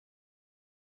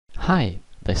Hi,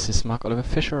 this is Mark-Oliver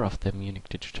Fischer of the Munich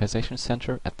Digitisation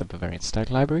Centre at the Bavarian State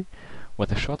Library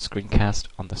with a short screencast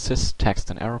on the CIS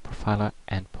text and error profiler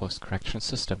and post-correction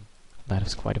system. That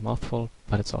is quite a mouthful,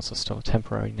 but it's also still a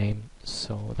temporary name,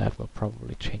 so that will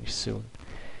probably change soon.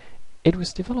 It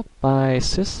was developed by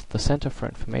CIS, the Centre for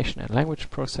Information and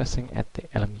Language Processing at the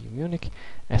LMU Munich,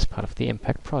 as part of the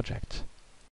Impact project.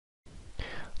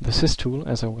 The CIS tool,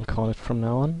 as I will call it from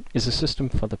now on, is a system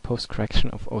for the post-correction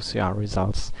of OCR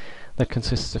results that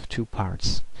consists of two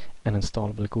parts: an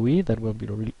installable GUI that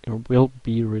will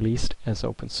be released as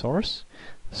open source,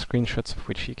 screenshots of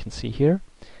which you can see here,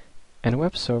 and a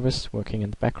web service working in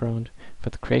the background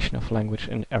for the creation of language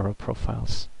and error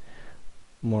profiles.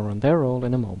 More on their role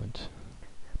in a moment.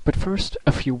 But first,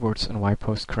 a few words on why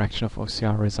post-correction of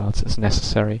OCR results is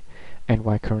necessary and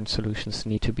why current solutions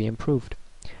need to be improved.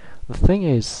 The thing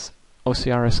is,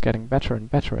 OCR is getting better and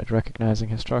better at recognizing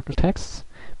historical texts,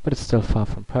 but it's still far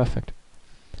from perfect.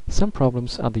 Some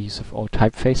problems are the use of old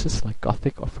typefaces like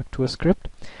Gothic or Fraktur script,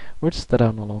 words that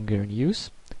are no longer in use,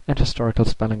 and historical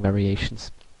spelling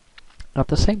variations. At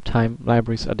the same time,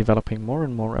 libraries are developing more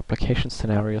and more application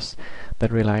scenarios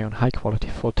that rely on high-quality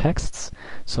full texts,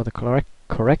 so the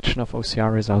correction of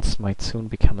OCR results might soon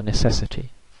become a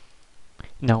necessity.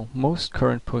 Now, most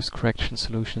current post-correction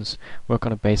solutions work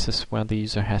on a basis where the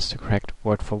user has to correct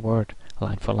word for word,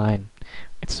 line for line.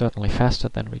 It's certainly faster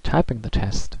than retyping the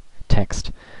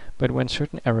text, but when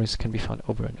certain errors can be found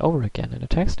over and over again in a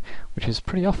text, which is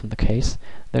pretty often the case,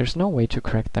 there's no way to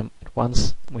correct them at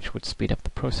once, which would speed up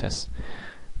the process.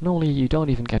 Normally, you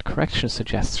don't even get correction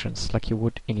suggestions like you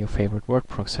would in your favorite word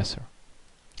processor.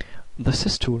 The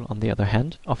CIS tool, on the other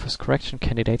hand, offers correction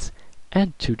candidates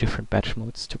and two different batch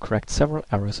modes to correct several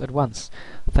errors at once,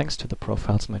 thanks to the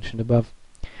profiles mentioned above.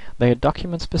 They are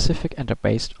document-specific and are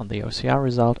based on the OCR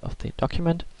result of the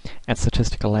document and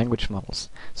statistical language models,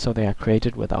 so they are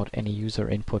created without any user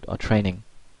input or training.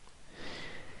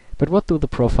 But what do the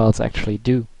profiles actually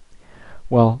do?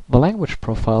 Well, the language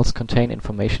profiles contain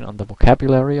information on the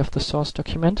vocabulary of the source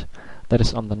document, that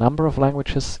is, on the number of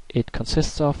languages it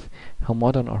consists of, how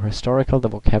modern or historical the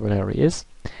vocabulary is,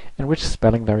 and which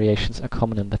spelling variations are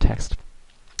common in the text.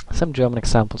 Some German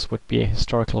examples would be a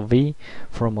historical V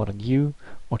for a modern U,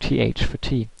 or TH for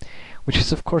T, which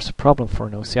is of course a problem for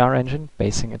an OCR engine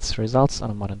basing its results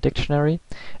on a modern dictionary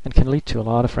and can lead to a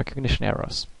lot of recognition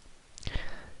errors.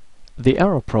 The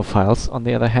error profiles, on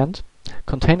the other hand,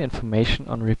 contain information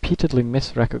on repeatedly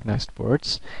misrecognized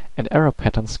words and error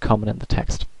patterns common in the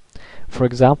text. For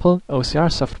example,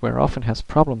 OCR software often has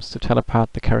problems to tell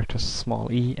apart the characters small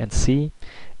e and c,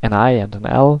 an I and an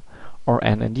L, or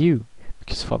N and U,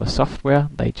 because for the software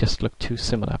they just look too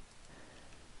similar.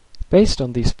 Based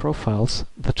on these profiles,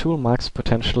 the tool marks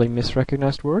potentially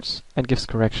misrecognized words and gives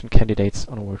correction candidates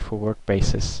on a word-for-word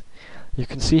basis. You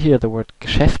can see here the word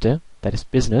Geschäfte, that is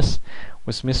business,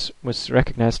 was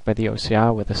recognized by the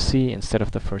OCR with a C instead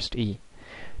of the first E.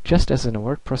 Just as in a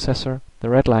word processor, the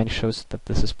red line shows that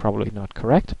this is probably not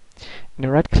correct, and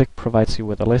a red click provides you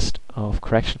with a list of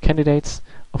correction candidates,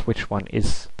 of which one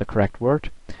is the correct word,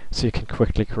 so you can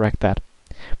quickly correct that.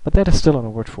 But that is still on a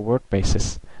word-for-word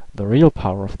basis. The real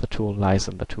power of the tool lies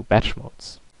in the two batch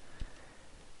modes.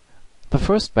 The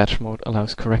first batch mode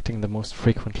allows correcting the most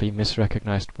frequently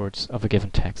misrecognized words of a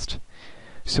given text.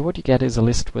 So what you get is a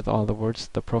list with all the words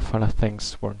the profiler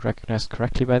thinks weren't recognized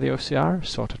correctly by the OCR,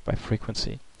 sorted by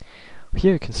frequency.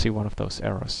 Here you can see one of those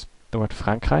errors. The word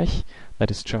Frankreich,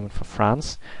 that is German for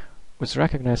France, was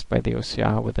recognized by the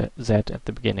OCR with a Z at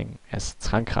the beginning as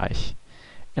Frankreich.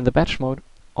 In the batch mode,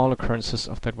 all occurrences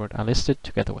of that word are listed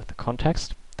together with the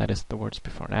context, that is the words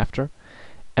before and after,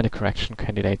 and a correction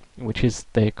candidate, which is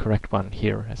the correct one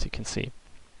here, as you can see.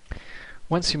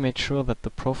 Once you made sure that the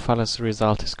profiler's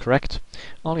result is correct,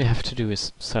 all you have to do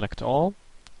is select all,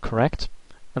 correct,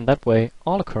 and that way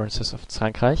all occurrences of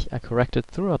Frankreich are corrected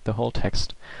throughout the whole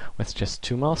text with just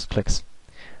 2 mouse clicks.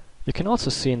 You can also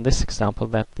see in this example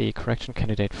that the correction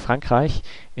candidate Frankreich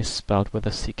is spelled with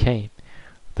a CK.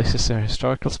 This is a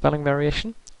historical spelling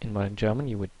variation. In modern German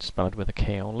you would spell it with a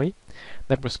K only.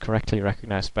 That was correctly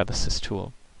recognized by the CIS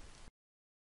tool.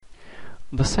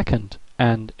 The second,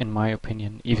 and in my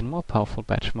opinion even more powerful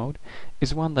batch mode,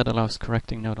 is one that allows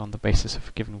correcting not on the basis of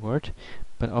a given word,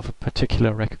 but of a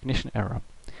particular recognition error.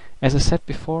 As I said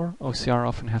before, OCR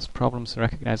often has problems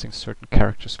recognizing certain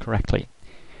characters correctly.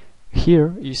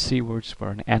 Here you see words where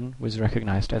an N was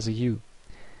recognized as a U.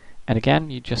 And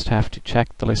again, you just have to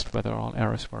check the list whether all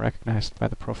errors were recognized by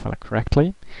the profiler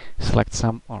correctly, select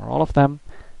some or all of them,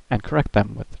 and correct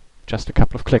them with just a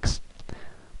couple of clicks.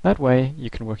 That way,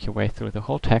 you can work your way through the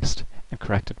whole text and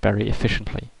correct it very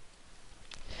efficiently.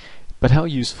 But how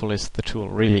useful is the tool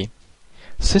really?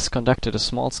 CIS conducted a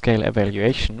small-scale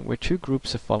evaluation where two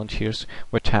groups of volunteers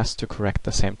were tasked to correct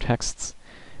the same texts.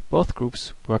 Both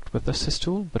groups worked with the CIS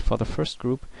tool, but for the first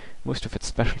group, most of its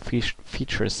special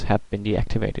features had been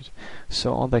deactivated,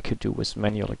 so all they could do was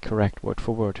manually correct word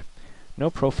for word.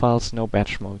 No profiles, no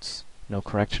batch modes, no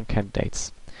correction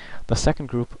candidates. The second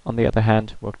group, on the other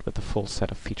hand, worked with the full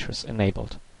set of features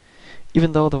enabled.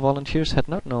 Even though the volunteers had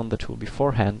not known the tool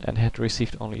beforehand and had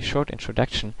received only a short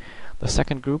introduction, the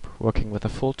second group, working with the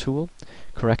full tool,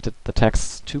 corrected the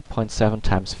texts 2.7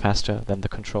 times faster than the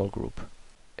control group.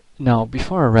 Now,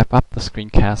 before I wrap up the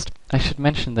screencast, I should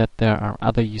mention that there are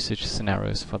other usage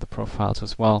scenarios for the profiles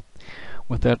as well.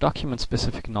 With their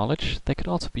document-specific knowledge, they could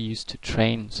also be used to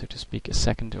train, so to speak, a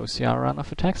second OCR run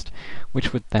of a text,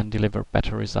 which would then deliver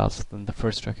better results than the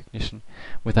first recognition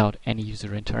without any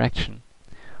user interaction.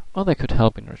 Or they could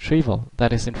help in retrieval,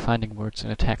 that is, in finding words in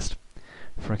a text.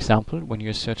 For example, when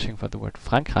you're searching for the word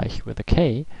Frankreich with a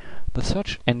K, the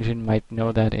search engine might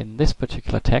know that in this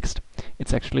particular text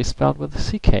it's actually spelled with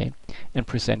a CK and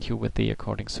present you with the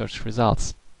according search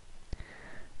results.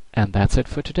 And that's it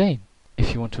for today.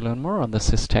 If you want to learn more on the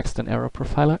CIS text and error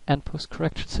profiler and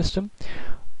post-correction system,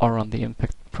 or on the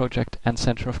Impact Project and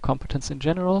Center of Competence in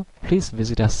general, please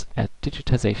visit us at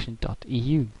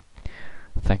digitisation.eu.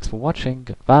 Thanks for watching.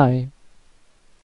 Goodbye.